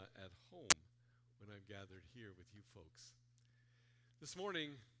gathered here with you folks. This morning,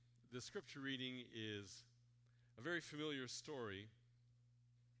 the scripture reading is a very familiar story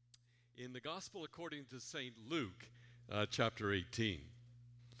in the Gospel according to St. Luke, chapter 18.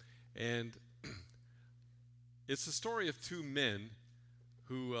 And it's the story of two men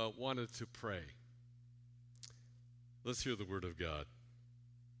who wanted to pray. Let's hear the word of God.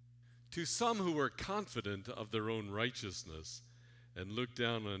 To some who were confident of their own righteousness and looked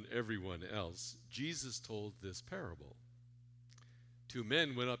down on everyone else, Jesus told this parable. Two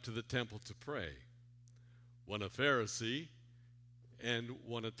men went up to the temple to pray, one a Pharisee and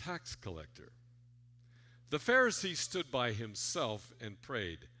one a tax collector. The Pharisee stood by himself and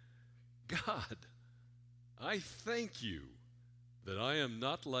prayed, God, I thank you that I am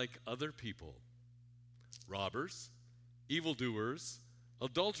not like other people, robbers, evildoers,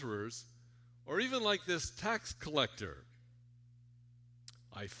 adulterers, or even like this tax collector.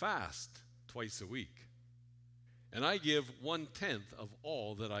 I fast twice a week, and I give 1/10 of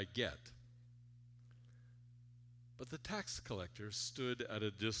all that I get. But the tax collector stood at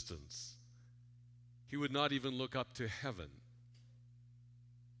a distance. He would not even look up to heaven,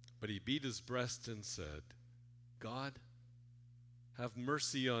 but he beat his breast and said, God, have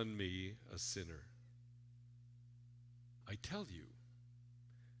mercy on me, a sinner. I tell you,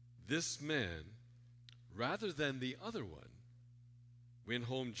 this man, rather than the other one, went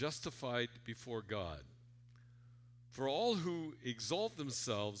home justified before God. For all who exalt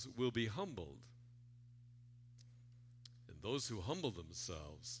themselves will be humbled, and those who humble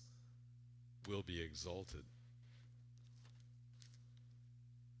themselves will be exalted.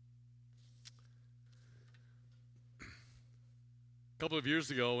 A couple of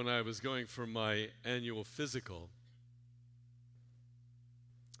years ago, when I was going for my annual physical,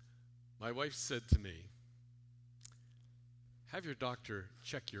 my wife said to me, have your doctor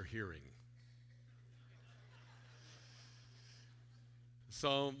check your hearing.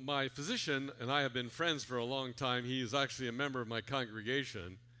 So my physician and I have been friends for a long time. He is actually a member of my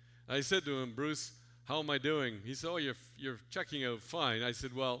congregation. I said to him, Bruce, how am I doing? He said, oh, you're checking out fine. I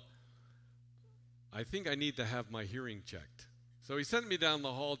said, well, I think I need to have my hearing checked. So he sent me down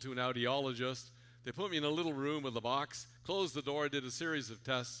the hall to an audiologist. They put me in a little room with a box, closed the door, did a series of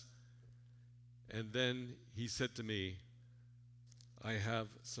tests, and then he said to me, I have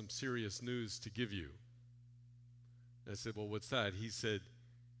some serious news to give you. I said, well, what's that? He said,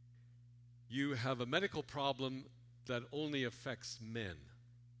 you have a medical problem that only affects men.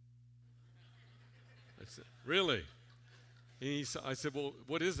 I said, really? And I said, well,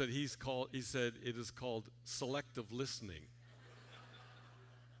 what is it? He said, it is called selective listening.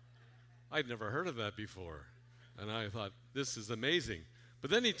 I'd never heard of that before. And I thought, this is amazing.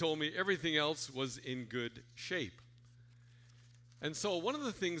 But then he told me everything else was in good shape. And so one of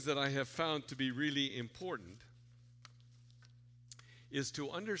the things that I have found to be really important is to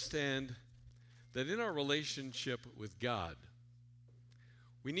understand that in our relationship with God,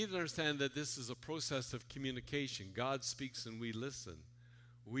 we need to understand that this is a process of communication. God speaks and we listen.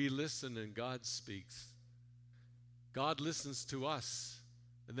 We listen and God speaks. God listens to us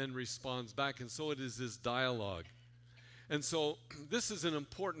and then responds back. And so it is this dialogue. And so this is an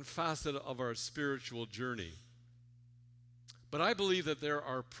important facet of our spiritual journey. But I believe that there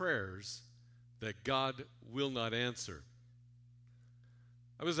are prayers that God will not answer.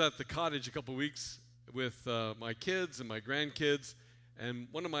 I was at the cottage a couple weeks with my kids and my grandkids, and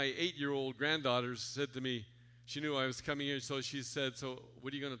one of my 8-year-old granddaughters said to me, she knew I was coming here, so she said, so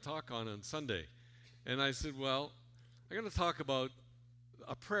what are you going to talk on Sunday? And I said, well, I'm going to talk about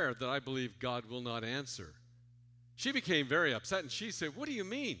a prayer that I believe God will not answer. She became very upset, and she said, what do you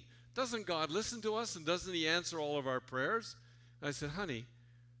mean? Doesn't God listen to us, and doesn't he answer all of our prayers? And I said, honey,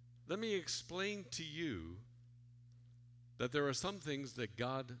 let me explain to you that there are some things that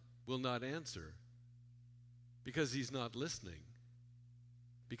God will not answer because he's not listening,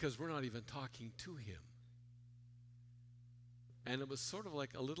 because we're not even talking to him. And it was sort of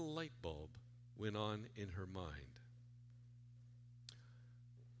like a little light bulb went on in her mind.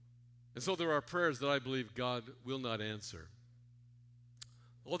 And so there are prayers that I believe God will not answer.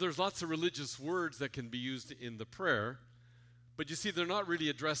 Well, there's lots of religious words that can be used in the prayer, but you see, they're not really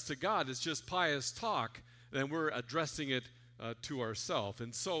addressed to God. It's just pious talk, and we're addressing it to ourselves.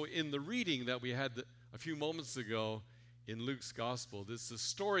 And so in the reading that we had a few moments ago in Luke's Gospel, this is a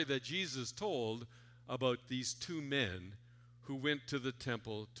story that Jesus told about these two men who went to the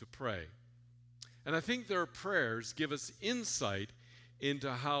temple to pray. And I think their prayers give us insight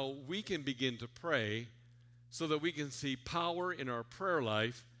into how we can begin to pray so that we can see power in our prayer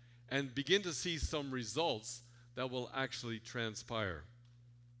life and begin to see some results that will actually transpire.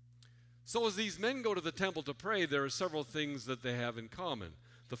 So as these men go to the temple to pray, there are several things that they have in common.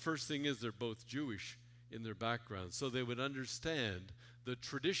 The first thing is they're both Jewish in their background, so they would understand the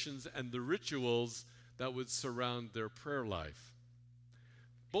traditions and the rituals that would surround their prayer life.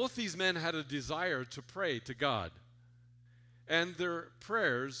 Both these men had a desire to pray to God, and their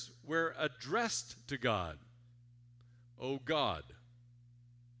prayers were addressed to God. Oh God.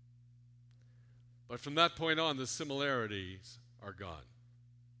 But from that point on, the similarities are gone.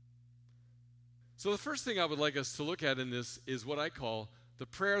 So the first thing I would like us to look at in this is what I call the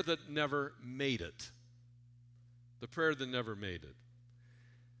prayer that never made it. The prayer that never made it.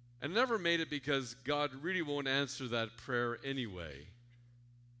 And never made it because God really won't answer that prayer anyway.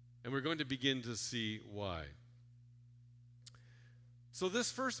 And we're going to begin to see why. So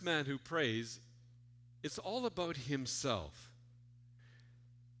this first man who prays, it's all about himself.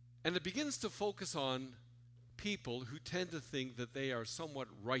 And it begins to focus on people who tend to think that they are somewhat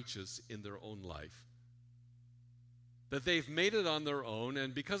righteous in their own life. That they've made it on their own,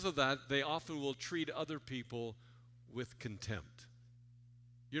 and because of that, they often will treat other people with contempt.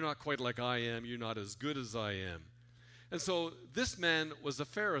 You're not quite like I am. You're not as good as I am. And so this man was a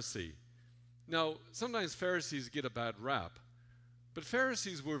Pharisee. Now, sometimes Pharisees get a bad rap, but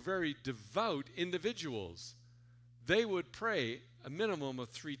Pharisees were very devout individuals. They would pray a minimum of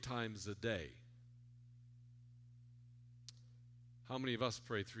 3 times a day. How many of us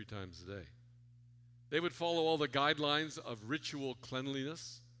pray 3 times a day? They would follow all the guidelines of ritual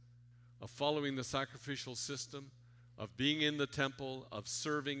cleanliness, of following the sacrificial system, of being in the temple, of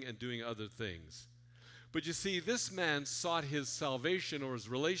serving and doing other things. But you see, this man sought his salvation or his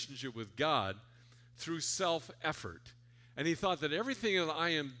relationship with God through self-effort. And he thought that everything that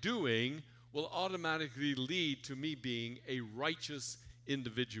I am doing will automatically lead to me being a righteous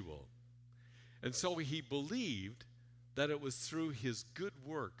individual. And so he believed that it was through his good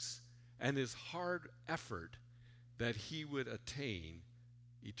works and his hard effort that he would attain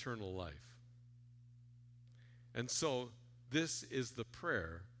eternal life. And so this is the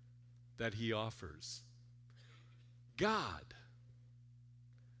prayer that he offers. God,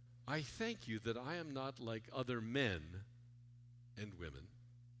 I thank you that I am not like other men and women.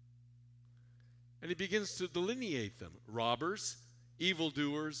 And he begins to delineate them: robbers,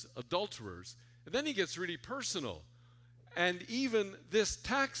 evildoers, adulterers. And then he gets really personal. And even this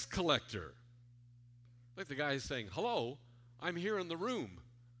tax collector. Like the guy is saying, hello, I'm here in the room.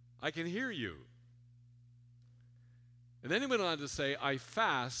 I can hear you. And then he went on to say, I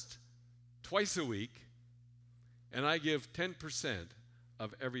fast twice a week, and I give 10%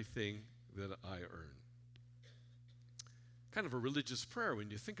 of everything that I earn. Kind of a religious prayer when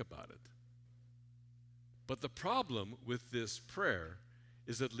you think about it. But the problem with this prayer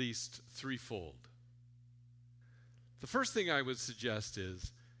is at least threefold. The first thing I would suggest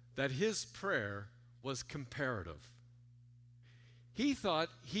is that his prayer was comparative. He thought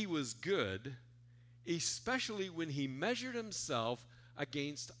he was good, especially when he measured himself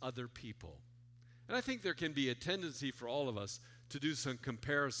against other people. And I think there can be a tendency for all of us to do some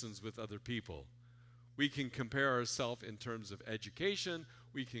comparisons with other people. We can compare ourselves in terms of education.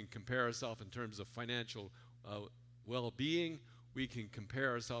 We can compare ourselves in terms of financial well-being. We can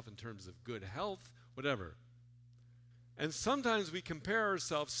compare ourselves in terms of good health, whatever. And sometimes we compare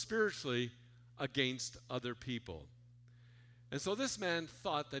ourselves spiritually against other people. And so this man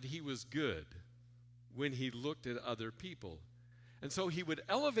thought that he was good when he looked at other people. And so he would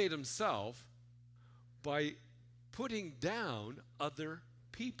elevate himself by putting down other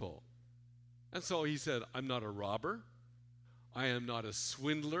people. And so he said, I'm not a robber. I am not a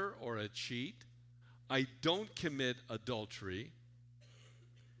swindler or a cheat. I don't commit adultery.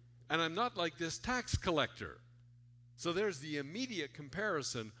 And I'm not like this tax collector. So there's the immediate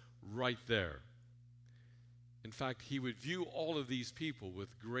comparison right there. In fact, he would view all of these people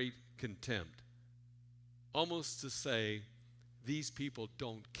with great contempt, almost to say, these people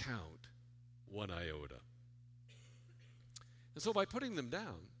don't count one iota. And so by putting them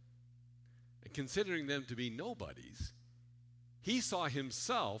down and considering them to be nobodies, he saw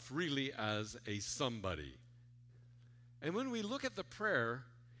himself really as a somebody. And when we look at the prayer,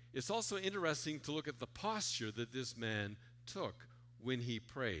 it's also interesting to look at the posture that this man took when he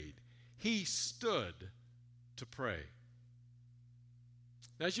prayed. He stood to pray.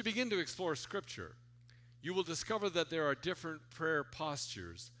 Now, as you begin to explore Scripture, you will discover that there are different prayer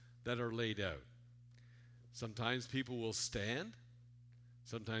postures that are laid out. Sometimes people will stand.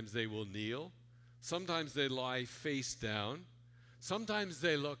 Sometimes they will kneel. Sometimes they lie face down. Sometimes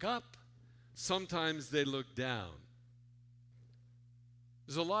they look up. Sometimes they look down.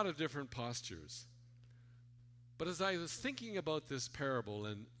 There's a lot of different postures. But as I was thinking about this parable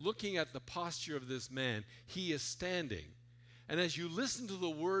and looking at the posture of this man, he is standing. And as you listen to the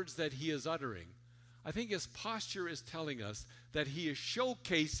words that he is uttering, I think his posture is telling us that he is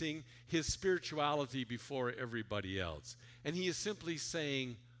showcasing his spirituality before everybody else. And he is simply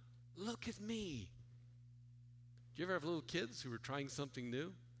saying, look at me. Do you ever have little kids who are trying something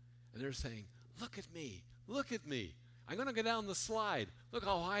new? And they're saying, look at me, look at me. I'm going to go down the slide. Look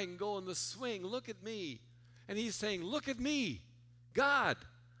how high I can go in the swing. Look at me. And he's saying, look at me, God.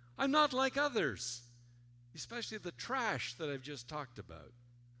 I'm not like others, especially the trash that I've just talked about.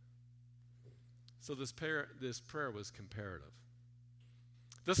 So this prayer was comparative.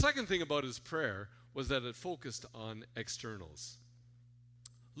 The second thing about his prayer was that it focused on externals.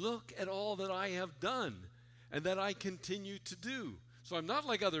 Look at all that I have done and that I continue to do. So I'm not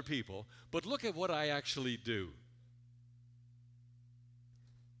like other people, but look at what I actually do.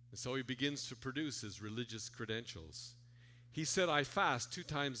 And so he begins to produce his religious credentials. He said, I fast 2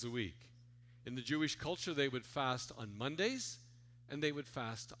 times a week. In the Jewish culture, they would fast on Mondays and they would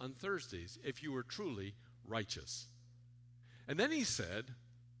fast on Thursdays if you were truly righteous. And then he said,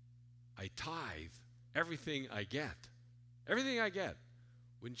 I tithe everything I get. Everything I get.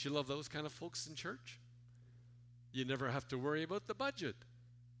 Wouldn't you love those kind of folks in church? You never have to worry about the budget.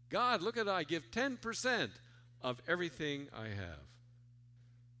 God, look at I give 10% of everything I have.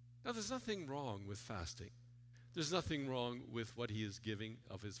 Now, there's nothing wrong with fasting. There's nothing wrong with what he is giving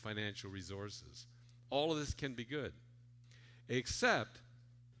of his financial resources. All of this can be good. Except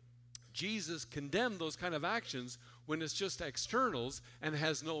Jesus condemned those kind of actions when it's just externals and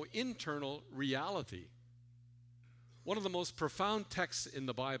has no internal reality. One of the most profound texts in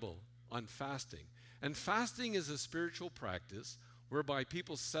the Bible on fasting. And fasting is a spiritual practice whereby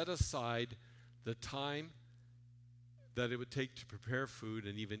people set aside the time that it would take to prepare food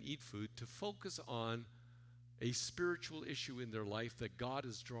and even eat food to focus on a spiritual issue in their life that God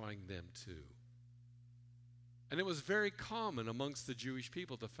is drawing them to. And it was very common amongst the Jewish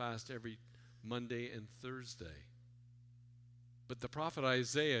people to fast every Monday and Thursday. But the prophet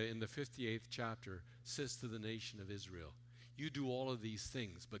Isaiah in the 58th chapter says to the nation of Israel, you do all of these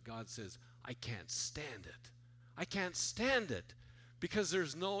things, but God says, I can't stand it. I can't stand it because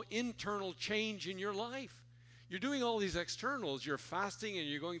there's no internal change in your life. You're doing all these externals. You're fasting and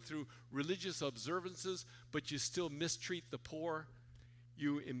you're going through religious observances, but you still mistreat the poor.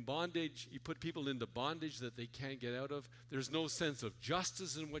 You put people into bondage that they can't get out of. There's no sense of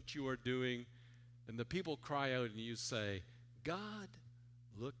justice in what you are doing. And the people cry out and you say, God,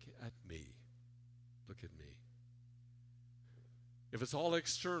 look at me. Look at me. If it's all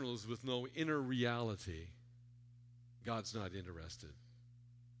externals with no inner reality, God's not interested.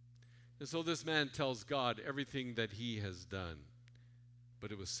 And so this man tells God everything that he has done,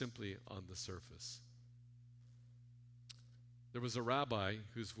 but it was simply on the surface. There was a rabbi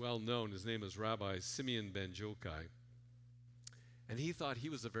who's well known. His name is Rabbi Simeon ben Jokai, and he thought he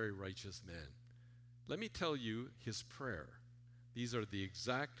was a very righteous man. Let me tell you his prayer. These are the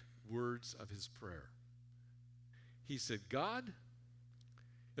exact words of his prayer. He said, God,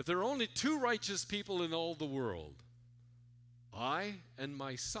 if there are only 2 righteous people in all the world, I and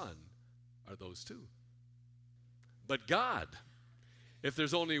my son are those 2. But God, if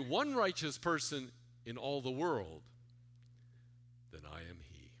there's only 1 righteous person in all the world, then I am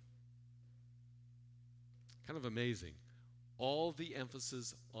he. Kind of amazing. All the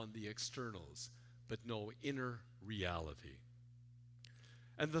emphasis on the externals, but no inner reality.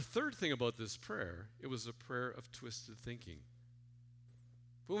 And the third thing about this prayer, it was a prayer of twisted thinking.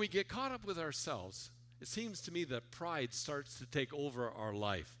 When we get caught up with ourselves, it seems to me that pride starts to take over our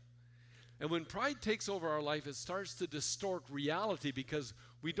life. And when pride takes over our life, it starts to distort reality because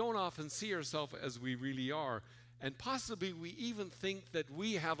we don't often see ourselves as we really are. And possibly we even think that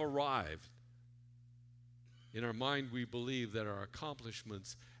we have arrived. In our mind, we believe that our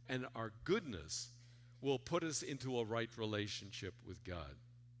accomplishments and our goodness will put us into a right relationship with God.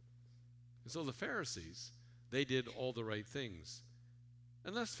 And so the Pharisees, they did all the right things.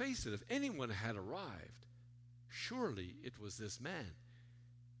 And let's face it, if anyone had arrived, surely it was this man.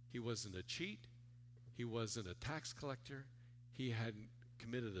 He wasn't a cheat. He wasn't a tax collector. He hadn't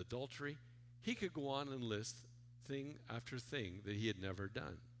committed adultery. He could go on and list thing after thing that he had never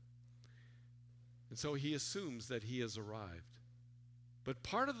done. And so he assumes that he has arrived. But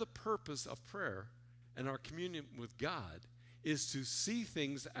part of the purpose of prayer and our communion with God is to see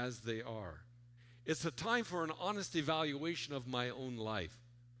things as they are. It's a time for an honest evaluation of my own life,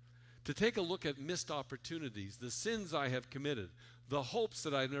 to take a look at missed opportunities, the sins I have committed, the hopes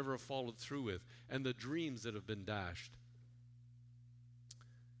that I've never followed through with, and the dreams that have been dashed.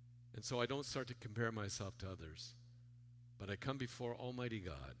 And so I don't start to compare myself to others, but I come before Almighty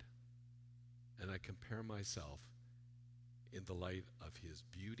God and I compare myself in the light of His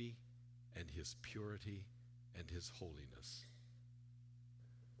beauty and His purity and His holiness.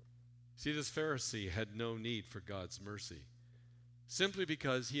 See, this Pharisee had no need for God's mercy, simply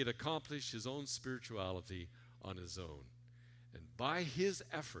because he had accomplished his own spirituality on his own. And by his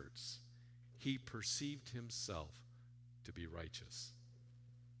efforts, he perceived himself to be righteous.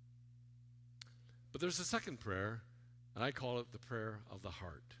 But there's a second prayer, and I call it the prayer of the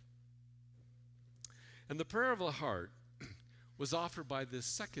heart. And the prayer of the heart was offered by this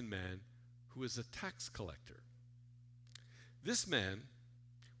second man who is a tax collector. This man,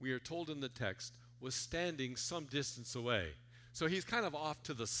 we are told in the text, was standing some distance away. So he's kind of off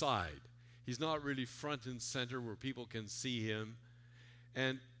to the side. He's not really front and center where people can see him.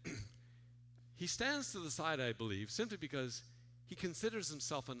 And he stands to the side, I believe, simply because he considers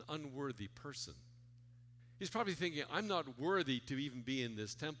himself an unworthy person. He's probably thinking, I'm not worthy to even be in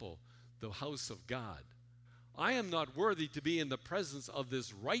this temple, the house of God. I am not worthy to be in the presence of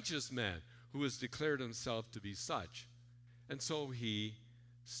this righteous man who has declared himself to be such. And so he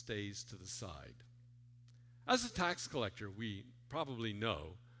stays to the side. As a tax collector, we probably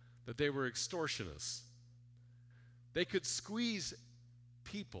know that they were extortionists. They could squeeze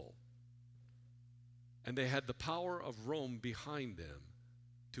people, and they had the power of Rome behind them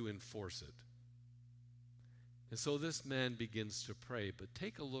to enforce it. And so this man begins to pray, but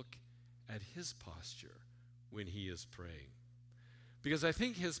take a look at his posture when he is praying. Because I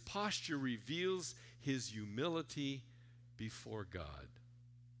think his posture reveals his humility before God.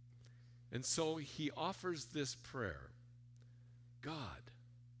 And so he offers this prayer: God,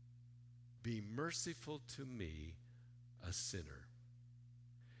 be merciful to me, a sinner.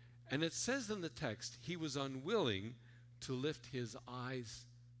 And it says in the text, he was unwilling to lift his eyes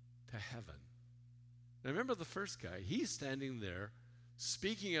to heaven. Now remember the first guy, he's standing there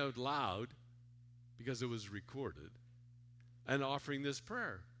speaking out loud because it was recorded and offering this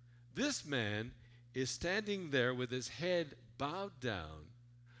prayer. This man is standing there with his head bowed down,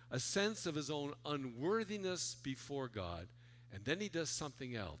 a sense of his own unworthiness before God, and then he does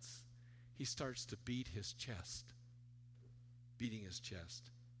something else. He starts to beat his chest, beating his chest.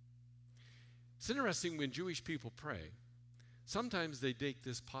 It's interesting when Jewish people pray, sometimes they take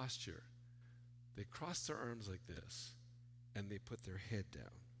this posture. They cross their arms like this, and they put their head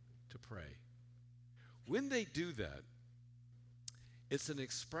down to pray. When they do that, it's an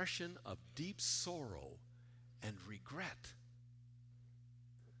expression of deep sorrow and regret.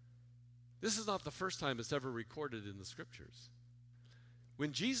 This is not the first time it's ever recorded in the scriptures.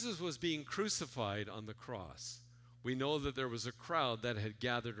 When Jesus was being crucified on the cross, we know that there was a crowd that had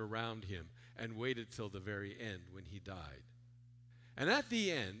gathered around him and waited till the very end when he died. And at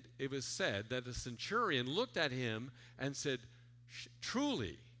the end, it was said that the centurion looked at him and said,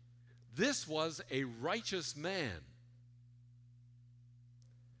 truly, this was a righteous man.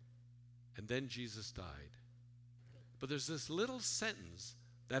 And then Jesus died. But there's this little sentence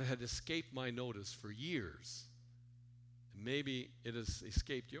that had escaped my notice for years. Maybe it has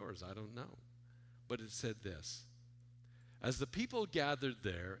escaped yours, I don't know. But it said this: as the people gathered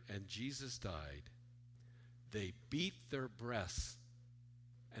there and Jesus died, they beat their breasts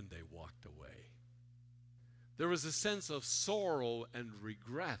and they walked away. There was a sense of sorrow and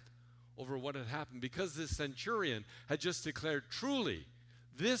regret over what had happened because this centurion had just declared, truly,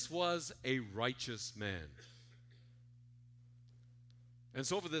 this was a righteous man. And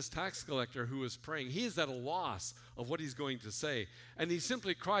so for this tax collector who is praying, he is at a loss of what he's going to say. And he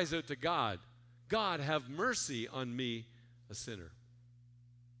simply cries out to God, God, have mercy on me, a sinner.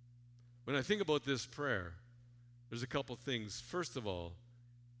 When I think about this prayer, there's a couple things. First of all,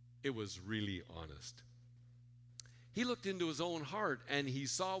 it was really honest. He looked into his own heart and he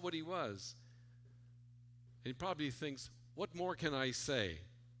saw what he was. And he probably thinks, what more can I say?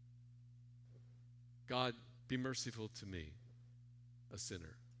 God, be merciful to me, a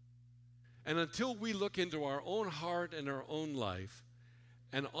sinner. And until we look into our own heart and our own life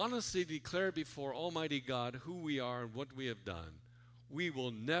and honestly declare before Almighty God who we are and what we have done, we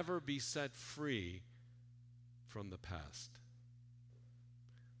will never be set free from the past.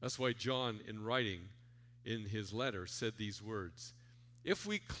 That's why John, in writing in his letter, said these words: if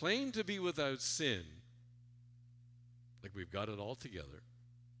we claim to be without sin, like we've got it all together,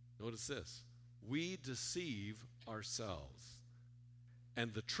 notice this, we deceive ourselves,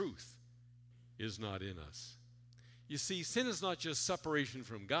 and the truth is not in us. You see, sin is not just separation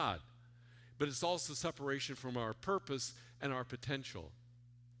from God, but it's also separation from our purpose and our potential.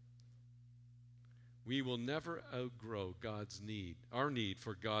 we will never outgrow our need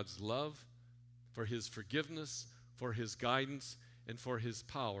for God's love, for His forgiveness, for His guidance, and for His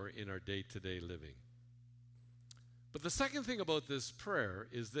power in our day-to-day living. But the second thing about this prayer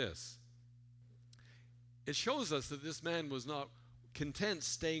is this. It shows us that this man was not content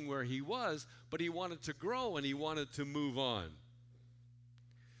staying where he was, but he wanted to grow and he wanted to move on.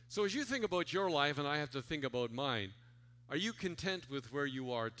 So as you think about your life, and I have to think about mine, are you content with where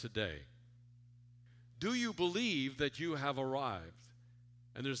you are today? Do you believe that you have arrived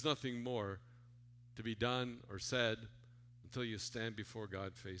and there's nothing more to be done or said until you stand before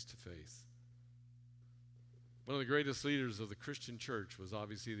God face to face? One of the greatest leaders of the Christian church was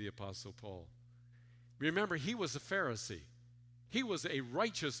obviously the Apostle Paul. Remember, he was a Pharisee. He was a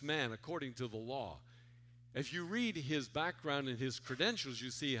righteous man according to the law. If you read his background and his credentials, you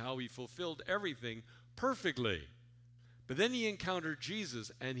see how he fulfilled everything perfectly. But then he encountered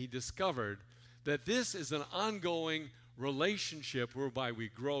Jesus and he discovered that this is an ongoing relationship whereby we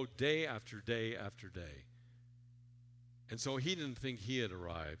grow day after day after day. And so he didn't think he had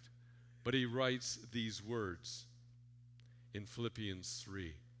arrived, but he writes these words in Philippians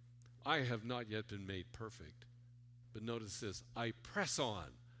 3. I have not yet been made perfect. But notice this, I press on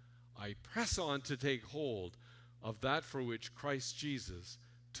to take hold of that for which Christ Jesus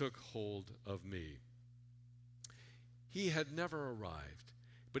took hold of me. He had never arrived,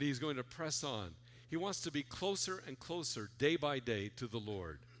 but he's going to press on. He wants to be closer and closer day by day to the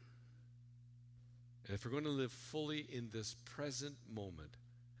Lord. And if we're going to live fully in this present moment,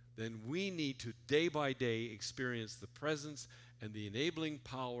 then we need to day by day experience the presence and the enabling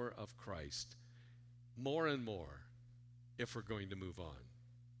power of Christ more and more if we're going to move on.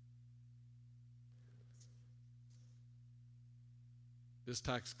 This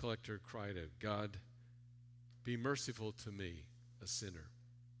tax collector cried out, God, be merciful to me, a sinner.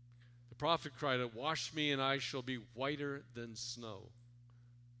 The prophet cried out, wash me and I shall be whiter than snow.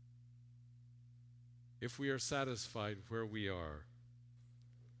 If we are satisfied where we are,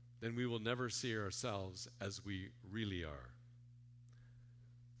 then we will never see ourselves as we really are.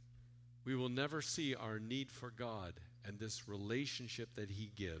 We will never see our need for God and this relationship that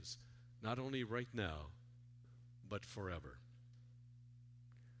He gives, not only right now, but forever.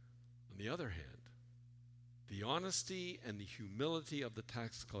 On the other hand, the honesty and the humility of the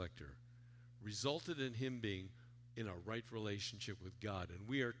tax collector resulted in him being in a right relationship with God. And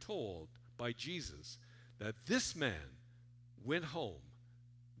we are told by Jesus that this man went home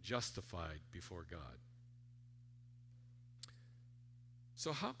justified before God.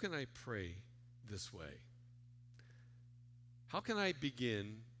 So how can I pray this way? How can I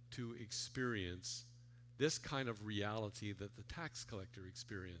begin to experience this kind of reality that the tax collector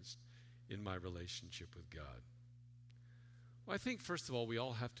experienced in my relationship with God? Well, I think, first of all, we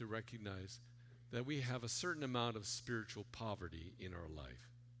all have to recognize that we have a certain amount of spiritual poverty in our life,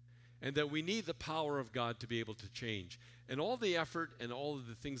 and that we need the power of God to be able to change. And all the effort and all of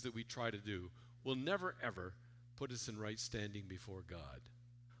the things that we try to do will never, ever put us in right standing before God.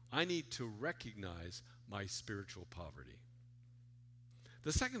 I need to recognize my spiritual poverty.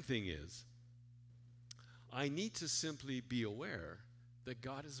 The second thing is, I need to simply be aware that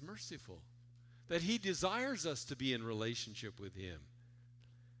God is merciful, that He desires us to be in relationship with Him,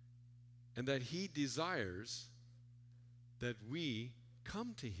 and that He desires that we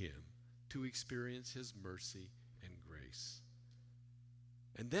come to Him to experience His mercy and grace.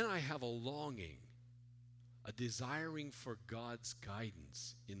 And then I have a longing, a desiring for God's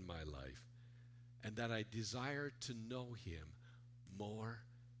guidance in my life, and that I desire to know Him more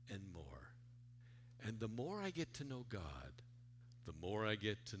and more. And the more I get to know God, the more I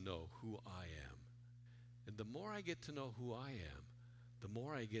get to know who I am. And the more I get to know who I am, the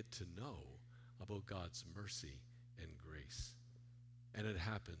more I get to know about God's mercy and grace. And it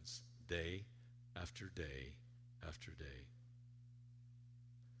happens day after day after day.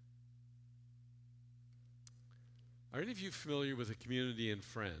 Are any of you familiar with a community in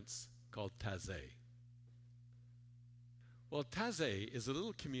France called Taizé? Well, Taizé is a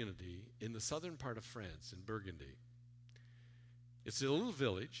little community in the southern part of France, in Burgundy. It's a little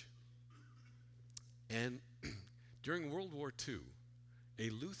village, and during World War II, a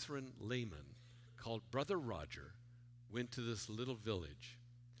Lutheran layman called Brother Roger went to this little village.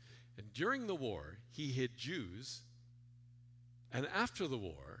 And during the war, he hid Jews, and after the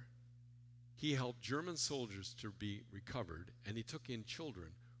war, he helped German soldiers to be recovered, and he took in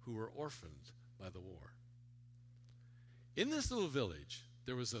children who were orphaned by the war. In this little village,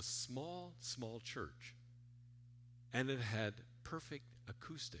 there was a small church, and it had perfect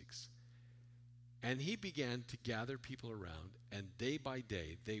acoustics. And he began to gather people around, and day by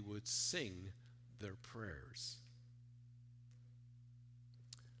day, they would sing their prayers.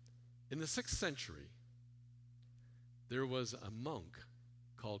 In the 6th century, there was a monk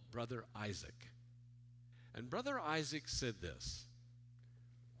called Brother Isaac. And Brother Isaac said this: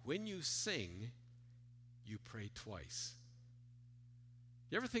 when you sing, you pray twice.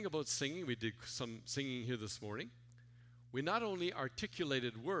 You ever think about singing? We did some singing here this morning. We not only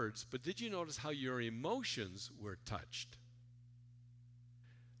articulated words, but did you notice how your emotions were touched?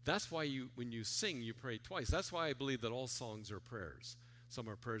 That's why when you sing, you pray twice. That's why I believe that all songs are prayers. Some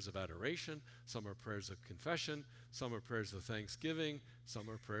are prayers of adoration, some are prayers of confession, some are prayers of thanksgiving, some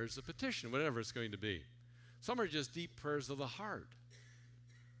are prayers of petition, whatever it's going to be. Some are just deep prayers of the heart.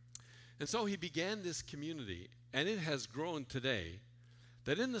 And so he began this community, and it has grown today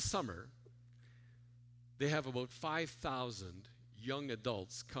that in the summer, they have about 5,000 young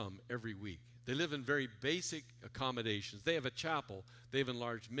adults come every week. They live in very basic accommodations. They have a chapel they've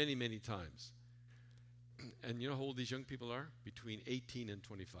enlarged many, many times. And you know how old these young people are? Between 18 and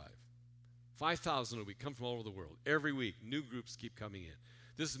 25. 5,000 a week come from all over the world. Every week, new groups keep coming in.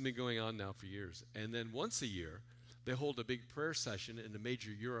 This has been going on now for years. And then once a year, they hold a big prayer session in a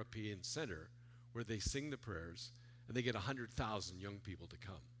major European center where they sing the prayers, and they get 100,000 young people to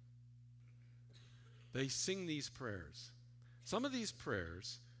come. They sing these prayers. Some of these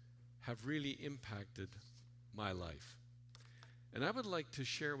prayers have really impacted my life. And I would like to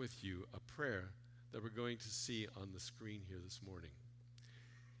share with you a prayer that we're going to see on the screen here this morning.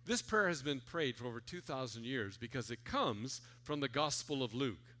 This prayer has been prayed for over 2,000 years because it comes from the Gospel of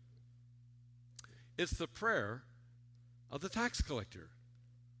Luke. It's the prayer of the tax collector.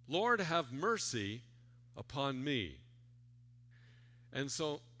 Lord, have mercy upon me. And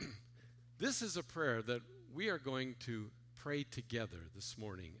so this is a prayer that we are going to pray together this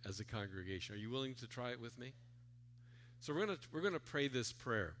morning as a congregation. Are you willing to try it with me? So we're going to pray this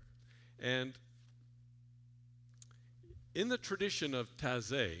prayer. And in the tradition of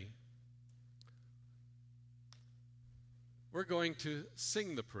Taizé, we're going to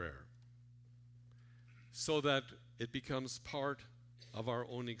sing the prayer so that it becomes part of our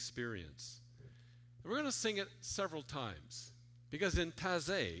own experience. And we're going to sing it several times because in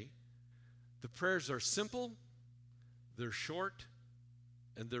Taizé, the prayers are simple, they're short,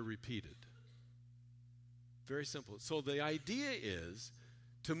 and they're repeated. Very simple. So the idea is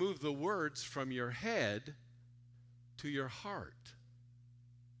to move the words from your head to your heart.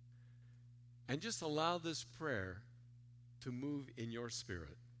 And just allow this prayer to move in your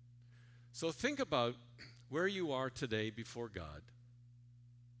spirit. So think about where you are today before God.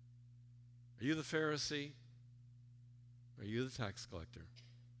 Are you the Pharisee? Are you the tax collector?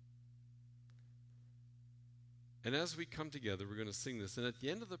 And as we come together, we're going to sing this. And at the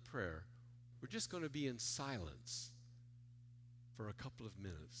end of the prayer, we're just going to be in silence for a couple of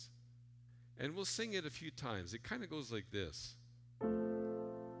minutes. And we'll sing it a few times. It kind of goes like this.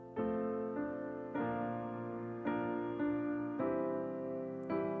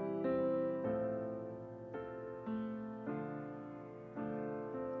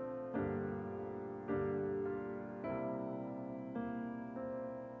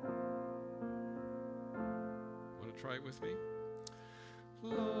 Want to try it with me?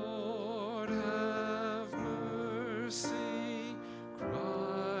 Lord, have mercy.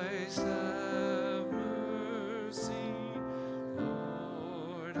 Christ, have mercy.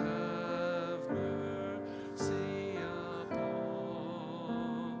 Lord, have mercy upon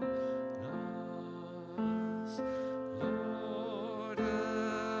us. Lord,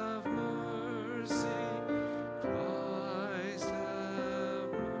 have mercy. Christ,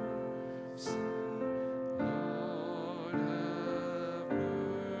 have mercy. Lord, have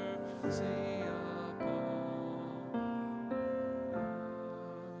mercy upon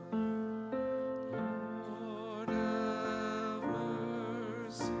Lord, have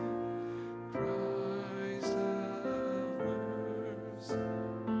mercy. Christ, have mercy. Lord,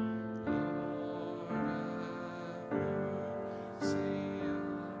 have mercy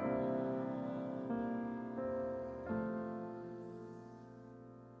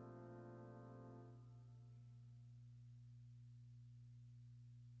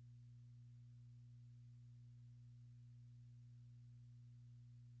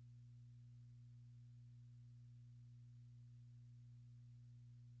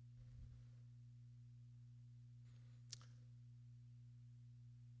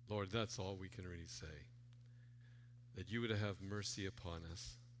Lord, that's all we can really say. That you would have mercy upon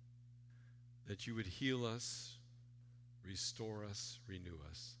us. That you would heal us, restore us, renew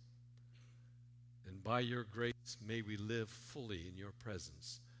us. And by your grace, may we live fully in your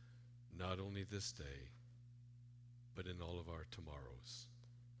presence, not only this day, but in all of our tomorrows.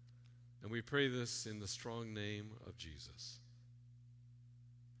 And we pray this in the strong name of Jesus.